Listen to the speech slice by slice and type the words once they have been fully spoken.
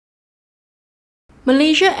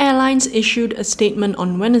Malaysia Airlines issued a statement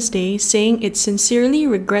on Wednesday saying it sincerely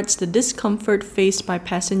regrets the discomfort faced by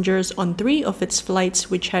passengers on 3 of its flights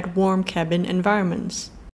which had warm cabin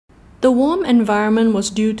environments. The warm environment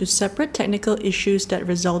was due to separate technical issues that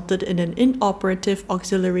resulted in an inoperative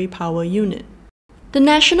auxiliary power unit. The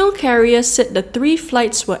national carrier said the 3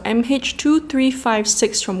 flights were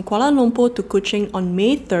MH2356 from Kuala Lumpur to Kuching on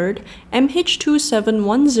May 3rd,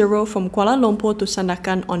 MH2710 from Kuala Lumpur to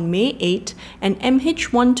Sandakan on May 8th, and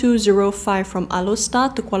MH1205 from Alor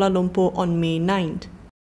to Kuala Lumpur on May 9th.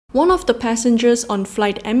 One of the passengers on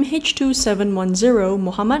flight MH2710,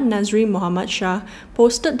 Muhammad Nazri Muhammad Shah,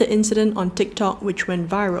 posted the incident on TikTok, which went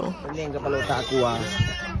viral.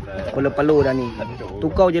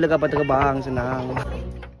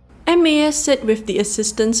 MAS said with the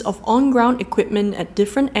assistance of on-ground equipment at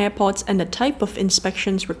different airports and the type of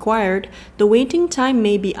inspections required, the waiting time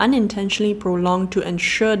may be unintentionally prolonged to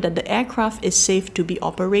ensure that the aircraft is safe to be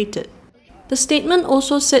operated. The statement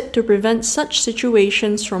also said to prevent such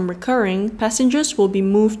situations from recurring, passengers will be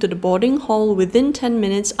moved to the boarding hall within 10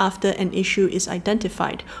 minutes after an issue is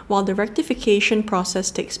identified, while the rectification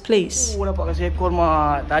process takes place.